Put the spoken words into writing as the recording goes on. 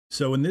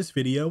So in this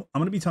video,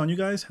 I'm going to be telling you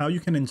guys how you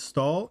can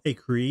install a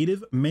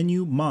creative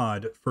menu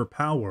mod for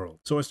Palworld.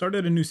 So I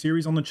started a new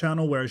series on the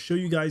channel where I show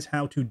you guys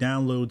how to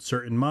download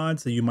certain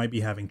mods that you might be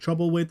having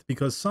trouble with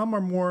because some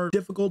are more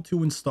difficult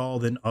to install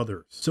than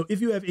others. So if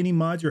you have any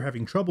mods you're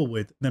having trouble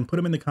with, then put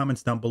them in the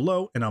comments down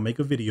below and I'll make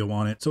a video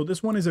on it. So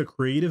this one is a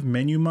creative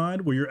menu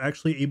mod where you're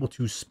actually able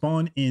to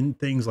spawn in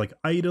things like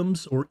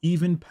items or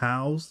even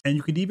pals, and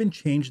you could even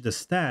change the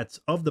stats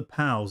of the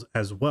pals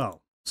as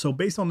well. So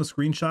based on the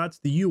screenshots,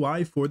 the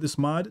UI for this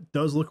mod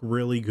does look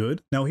really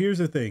good. Now here's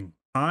the thing.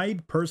 I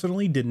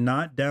personally did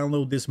not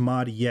download this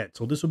mod yet.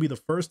 So this will be the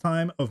first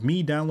time of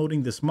me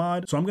downloading this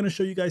mod. So I'm going to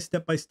show you guys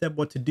step by step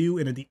what to do.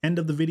 And at the end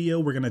of the video,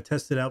 we're going to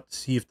test it out to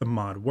see if the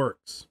mod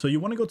works. So you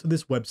want to go to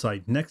this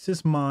website,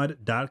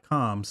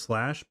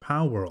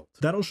 nexusmod.com/palworld.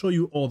 That'll show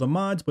you all the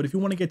mods. But if you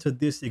want to get to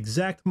this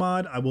exact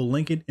mod, I will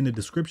link it in the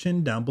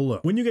description down below.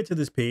 When you get to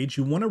this page,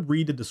 you want to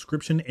read the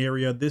description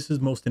area. This is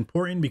most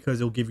important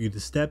because it'll give you the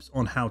steps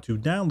on how to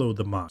download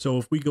the mod. So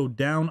if we go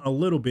down a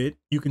little bit,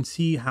 you can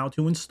see how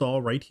to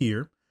install right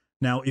here.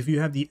 Now, if you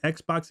have the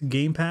Xbox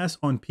Game Pass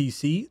on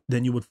PC,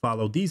 then you would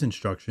follow these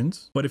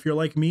instructions. But if you're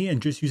like me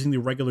and just using the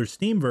regular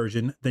Steam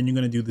version, then you're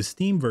going to do the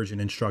Steam version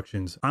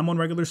instructions. I'm on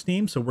regular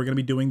Steam, so we're going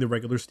to be doing the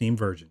regular Steam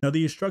version. Now,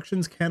 the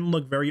instructions can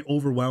look very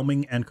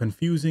overwhelming and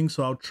confusing,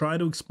 so I'll try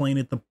to explain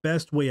it the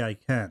best way I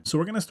can. So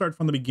we're going to start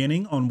from the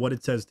beginning on what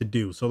it says to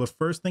do. So the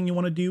first thing you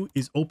want to do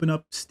is open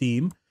up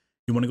Steam.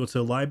 You want to go to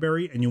the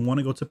library and you want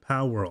to go to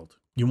Palworld.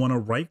 You want to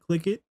right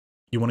click it.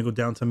 You want to go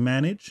down to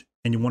manage.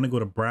 And you want to go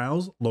to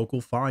browse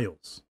local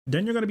files.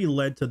 Then you're going to be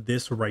led to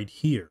this right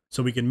here.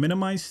 So we can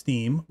minimize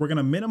Steam. We're going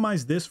to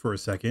minimize this for a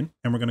second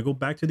and we're going to go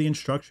back to the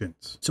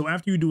instructions. So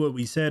after you do what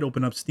we said,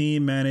 open up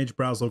Steam, manage,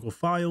 browse local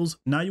files.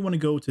 Now you want to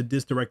go to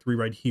this directory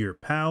right here,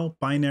 pal,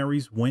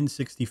 binaries,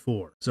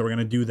 win64. So we're going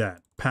to do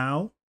that.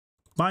 Pal,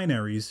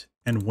 binaries,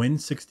 and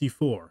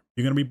win64.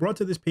 You're going to be brought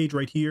to this page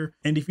right here.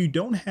 And if you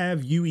don't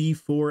have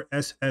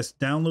UE4SS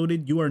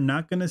downloaded, you are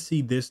not going to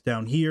see this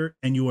down here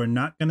and you are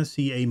not going to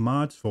see a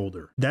mods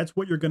folder. That's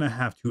what you're going to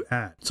have to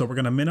add. So we're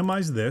going to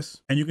minimize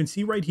this and you can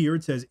see right here,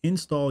 it says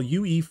install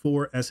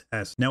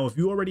UE4SS. Now, if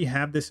you already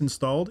have this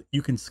installed,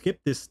 you can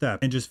skip this step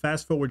and just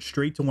fast forward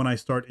straight to when I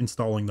start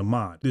installing the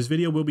mod. This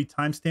video will be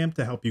timestamped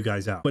to help you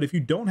guys out. But if you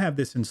don't have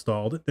this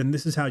installed, then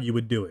this is how you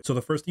would do it. So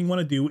the first thing you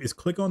want to do is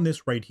click on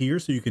this right here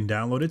so you can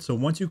download it. So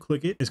once you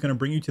click it, it's going to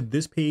bring you to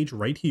this page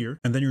right here,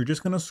 and then you're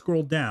just going to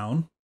scroll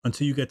down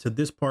until you get to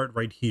this part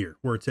right here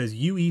where it says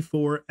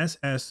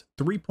UE4SS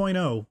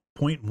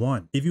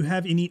 3.0.1. If you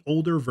have any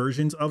older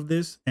versions of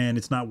this and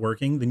it's not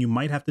working, then you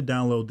might have to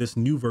download this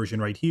new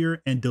version right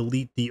here and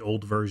delete the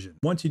old version.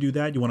 Once you do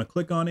that, you want to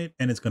click on it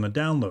and it's going to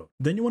download.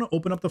 Then you want to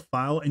open up the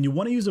file and you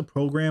want to use a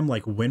program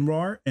like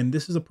WinRAR, and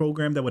this is a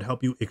program that would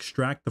help you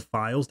extract the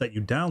files that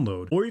you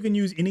download, or you can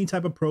use any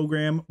type of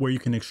program where you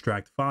can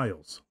extract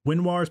files.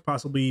 WinRAR is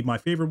possibly my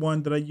favorite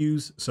one that I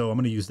use, so I'm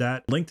going to use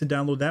that. Link to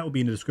download that will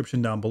be in the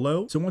description down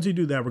below. So once you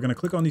do that, we're going to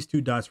click on these two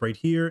dots right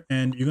here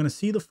and you're going to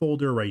see the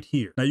folder right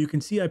here. Now you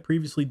can see I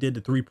previously did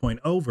the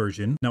 3.0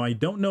 version. Now I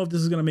don't know if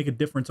this is going to make a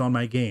difference on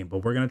my game,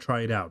 but we're going to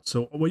try it out.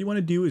 So what you want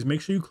to do is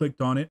make sure you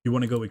clicked on it. You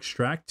want to go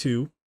extract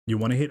to. You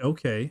want to hit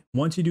OK.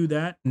 Once you do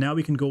that, now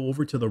we can go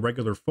over to the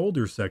regular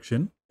folder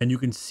section and you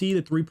can see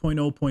the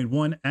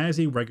 3.0.1 as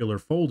a regular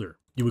folder.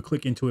 You would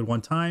click into it one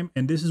time,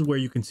 and this is where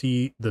you can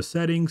see the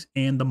settings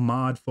and the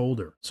mod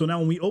folder. So now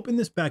when we open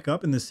this back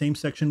up in the same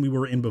section we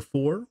were in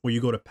before, where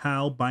you go to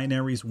PAL,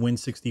 binaries,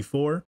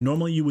 win64,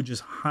 normally you would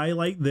just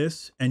highlight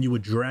this and you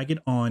would drag it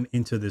on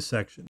into this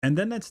section. And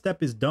then that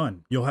step is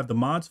done. You'll have the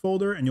mods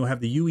folder and you'll have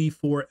the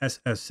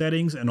UE4SS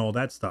settings and all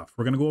that stuff.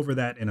 We're going to go over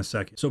that in a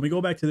second. So when we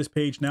go back to this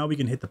page, now we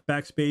can hit the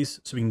backspace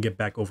so we can get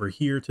back over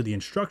here to the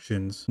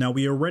instructions. Now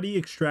we already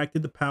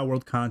extracted the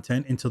Palworld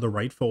content into the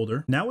right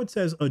folder. Now it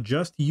says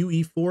adjust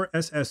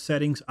UE4SS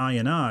settings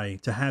INI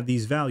to have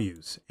these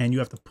values, and you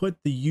have to put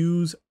the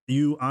use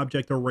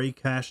object array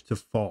cache to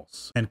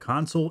false and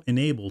console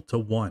enabled to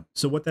 1.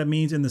 So what that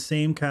means in the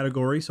same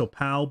category, so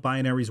PAL,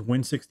 binaries,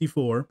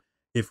 win64,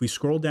 if we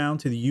scroll down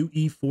to the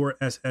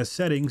UE4SS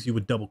settings, you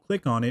would double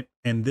click on it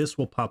and this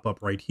will pop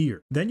up right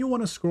here. Then you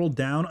want to scroll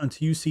down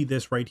until you see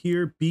this right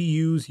here,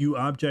 BU's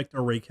object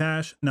array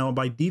cache. Now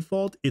by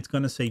default, it's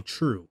going to say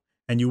true.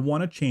 And you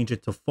want to change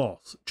it to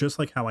false, just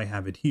like how I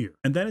have it here.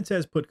 And then it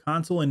says put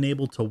console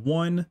enabled to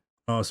 1.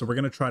 So we're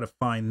going to try to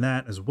find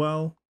that as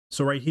well.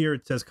 So right here,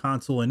 it says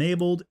console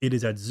enabled. It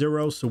is at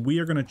 0. So we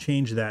are going to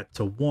change that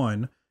to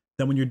 1.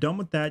 Then when you're done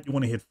with that, you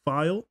want to hit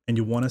file and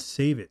you want to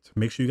save it.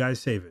 Make sure you guys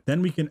save it.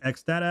 Then we can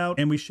X that out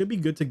and we should be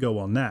good to go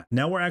on that.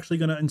 Now we're actually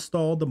going to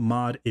install the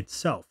mod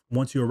itself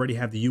once you already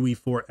have the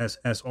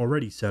UE4SS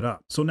already set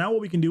up. So now what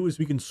we can do is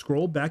we can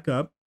scroll back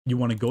up. You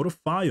want to go to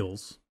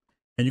files.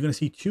 And you're going to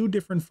see two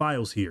different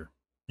files here.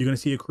 You're going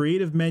to see a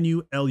creative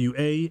menu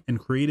LUA and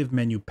creative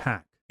menu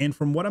pack. And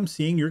from what I'm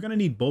seeing, you're going to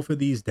need both of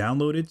these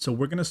downloaded. So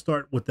we're going to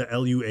start with the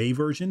LUA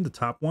version, the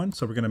top one.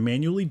 So we're going to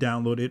manually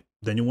download it.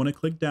 Then you want to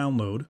click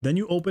download. Then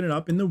you open it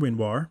up in the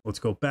WinRAR. Let's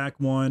go back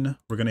one.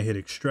 We're going to hit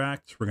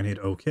extract. We're going to hit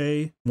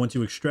OK. Once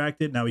you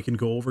extract it, now we can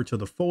go over to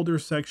the folder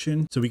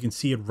section. So we can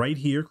see it right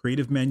here,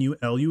 creative menu,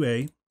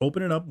 LUA.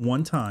 Open it up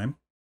one time.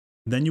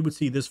 Then you would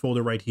see this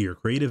folder right here,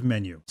 creative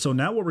menu. So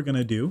now what we're going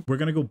to do, we're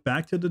going to go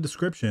back to the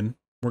description.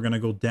 We're going to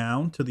go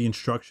down to the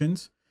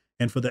instructions.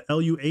 And for the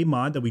LUA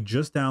mod that we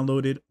just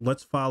downloaded,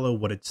 let's follow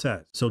what it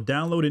says. So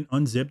download and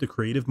unzip the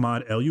creative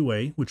mod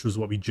LUA, which was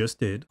what we just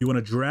did. You want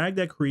to drag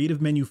that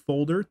creative menu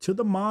folder to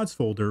the mods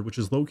folder, which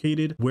is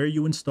located where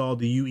you installed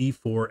the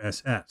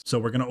UE4SS. So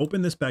we're going to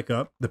open this back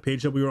up, the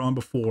page that we were on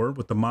before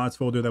with the mods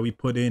folder that we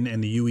put in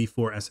and the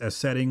UE4SS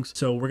settings.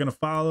 So we're going to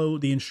follow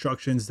the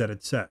instructions that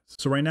it says.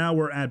 So right now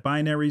we're at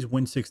binaries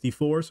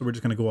Win64. So we're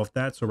just going to go off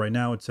that. So right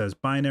now it says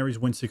binaries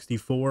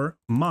Win64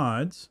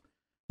 mods.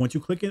 Once you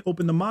click and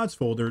open the mods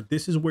folder,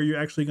 this is where you're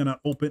actually going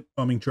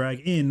to drag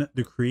in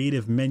the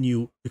creative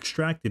menu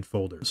extracted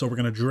folder. So we're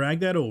going to drag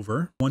that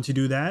over. Once you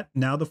do that,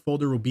 now the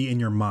folder will be in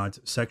your mods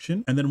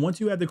section. And then once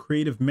you have the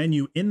creative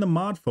menu in the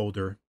mod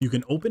folder, you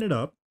can open it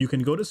up. You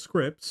can go to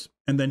scripts,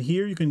 and then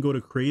here you can go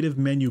to creative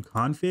menu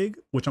config,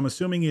 which I'm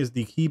assuming is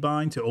the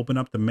keybind to open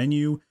up the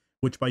menu,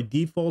 which by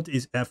default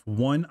is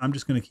F1. I'm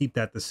just going to keep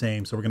that the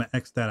same. So we're going to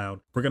X that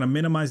out. We're going to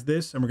minimize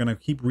this and we're going to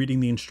keep reading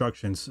the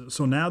instructions.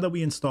 So now that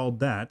we installed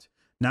that,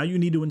 now you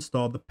need to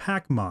install the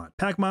pack mod.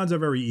 Pack mods are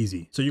very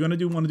easy. So you're going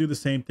to want to do the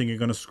same thing. You're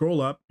going to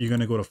scroll up. You're going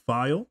to go to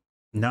File.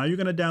 Now you're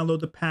going to download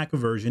the pack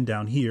version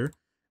down here.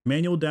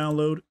 Manual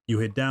download. You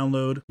hit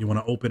download. You want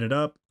to open it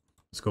up.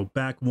 Let's go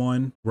back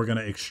one. We're going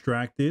to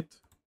extract it.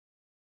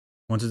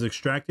 Once it's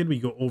extracted, we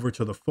go over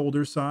to the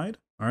folder side.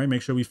 All right,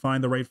 make sure we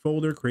find the right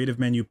folder. Creative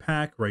menu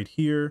pack right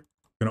here.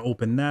 Going to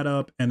open that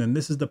up, and then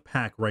this is the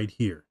pack right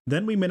here.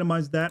 Then we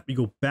minimize that. We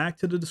go back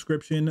to the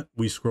description.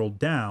 We scroll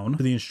down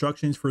to the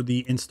instructions for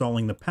the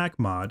installing the pack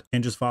mod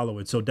and just follow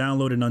it. So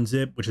download and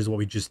unzip, which is what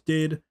we just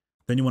did.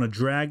 Then you want to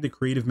drag the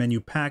creative menu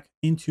pack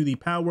into the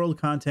Palworld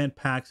content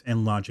packs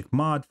and logic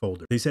mod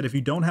folder. They said if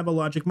you don't have a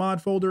logic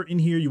mod folder in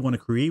here, you want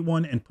to create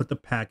one and put the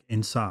pack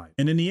inside.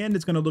 And in the end,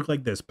 it's going to look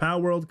like this: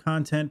 Palworld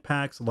content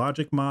packs,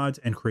 logic mods,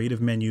 and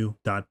creative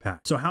menu.pack.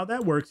 So how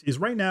that works is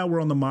right now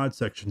we're on the mod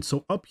section.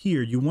 So up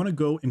here, you want to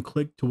go and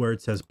click to where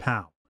it says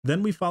Pal.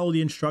 Then we follow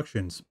the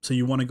instructions. So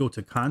you want to go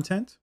to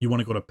content, you want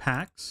to go to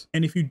packs.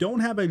 And if you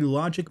don't have a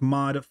logic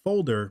mod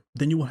folder,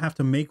 then you will have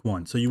to make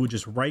one. So you would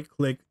just right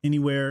click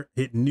anywhere,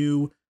 hit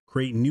new,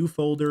 create new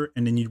folder,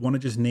 and then you'd want to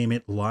just name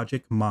it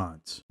logic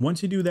mods.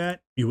 Once you do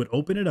that, you would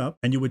open it up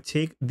and you would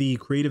take the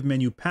creative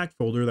menu pack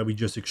folder that we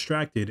just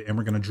extracted, and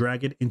we're going to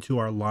drag it into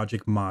our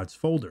logic mods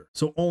folder.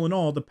 So all in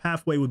all, the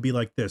pathway would be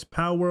like this: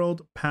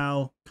 Palworld,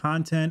 Pal,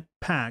 content,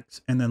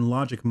 packs, and then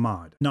logic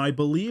mod. Now I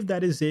believe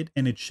that is it,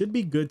 and it should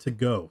be good to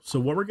go. So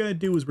what we're going to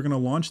do is we're going to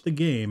launch the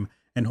game,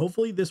 and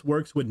hopefully this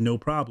works with no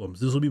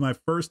problems. This will be my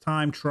first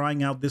time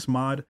trying out this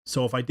mod.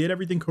 So if I did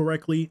everything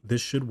correctly,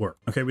 this should work.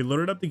 Okay, we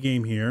loaded up the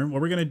game here.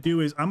 What we're going to do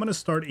is I'm going to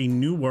start a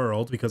new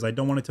world because I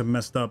don't want it to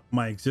mess up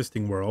my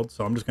existing world.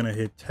 So I'm just going to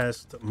hit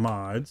test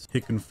mods,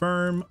 hit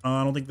confirm.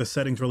 I don't think the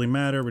settings really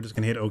matter. We're just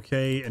going to hit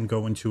OK and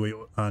go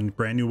into a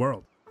brand new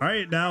world. All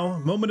right, now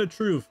moment of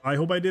truth. I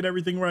hope I did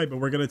everything right, but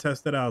we're going to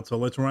test it out. So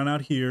let's run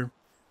out here.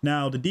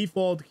 Now the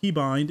default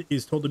keybind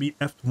is told to be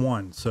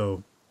F1.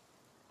 So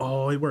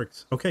oh, it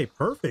works. Okay,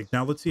 perfect.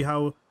 Now let's see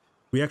how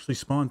we actually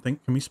spawn. Can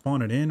we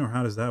spawn it in, or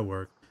how does that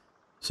work?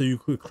 So you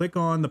could click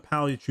on the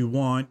pal that you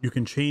want. You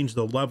can change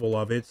the level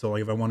of it. So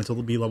like if I want it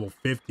to be level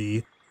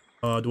 50,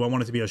 do I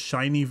want it to be a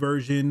shiny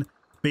version?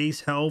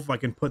 Base health, I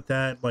can put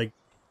that, like,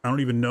 I don't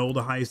even know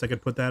the highest I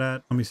could put that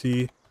at. Let me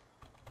see.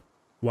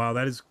 Wow,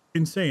 that is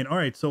insane. All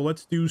right, so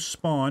let's do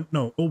spawn.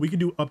 No, oh, we could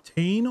do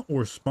obtain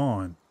or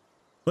spawn.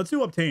 Let's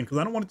do obtain, because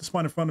I don't want it to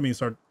spawn in front of me and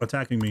start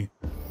attacking me.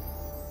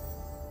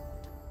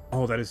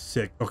 Oh, that is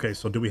sick. Okay,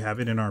 so do we have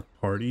it in our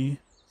party?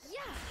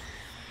 Yeah.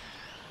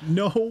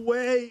 No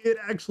way, it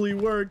actually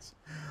works.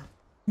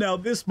 Now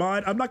this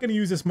mod, I'm not going to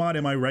use this mod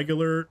in my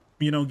regular,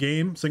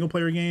 game, single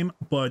player game,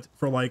 but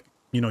for like,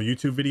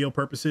 YouTube video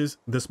purposes,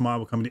 this mod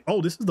will come in.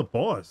 Oh, this is the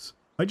boss.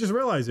 I just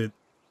realized it.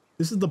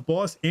 This is the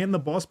boss and the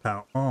boss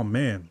pal. Oh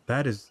man,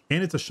 that is,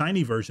 and it's a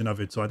shiny version of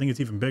it, so I think it's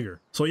even bigger.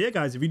 So yeah,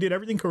 guys, if you did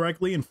everything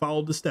correctly and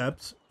followed the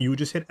steps, you would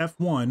just hit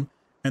F1.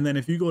 And then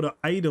if you go to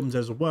items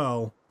as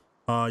well,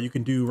 you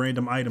can do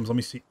random items. Let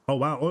me see. Oh,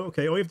 wow. Oh,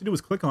 okay. All you have to do is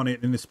click on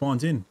it and it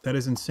spawns in. That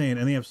is insane.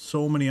 And they have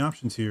so many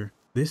options here.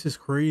 This is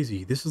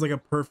crazy. This is like a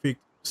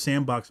perfect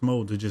sandbox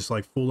mode to just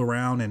like fool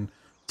around and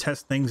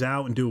test things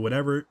out and do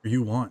whatever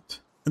you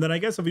want. And then I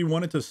guess if we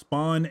wanted to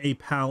spawn a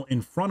pal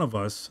in front of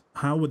us,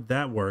 how would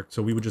that work?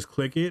 So we would just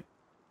click it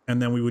and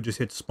then we would just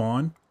hit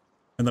spawn.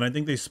 And then I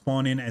think they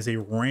spawn in as a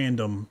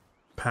random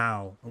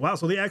pal. Wow.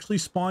 So they actually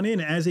spawn in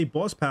as a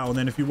boss pal. And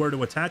then if you were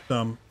to attack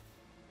them,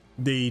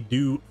 they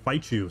do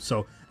fight you.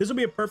 So this will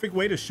be a perfect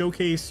way to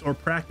showcase or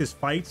practice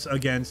fights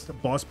against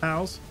boss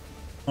pals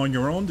on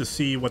your own to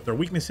see what their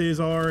weaknesses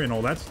are and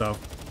all that stuff.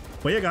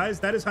 But yeah, guys,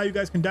 that is how you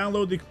guys can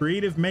download the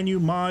creative menu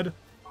mod.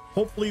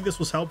 Hopefully this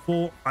was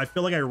helpful. I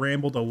feel like I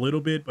rambled a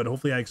little bit, but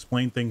hopefully I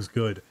explained things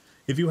good.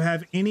 If you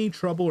have any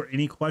trouble or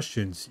any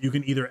questions, you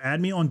can either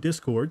add me on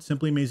Discord,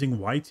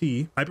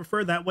 SimplyAmazingYT. I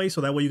prefer that way,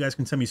 so that way you guys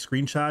can send me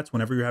screenshots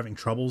whenever you're having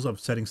troubles of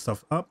setting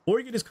stuff up. Or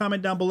you can just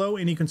comment down below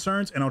any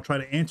concerns and I'll try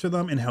to answer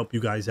them and help you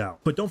guys out.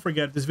 But don't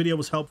forget, if this video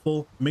was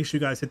helpful, make sure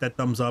you guys hit that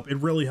thumbs up. It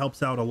really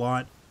helps out a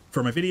lot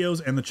for my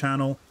videos and the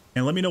channel.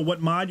 And let me know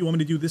what mod you want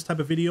me to do this type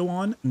of video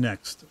on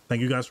next.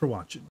 Thank you guys for watching.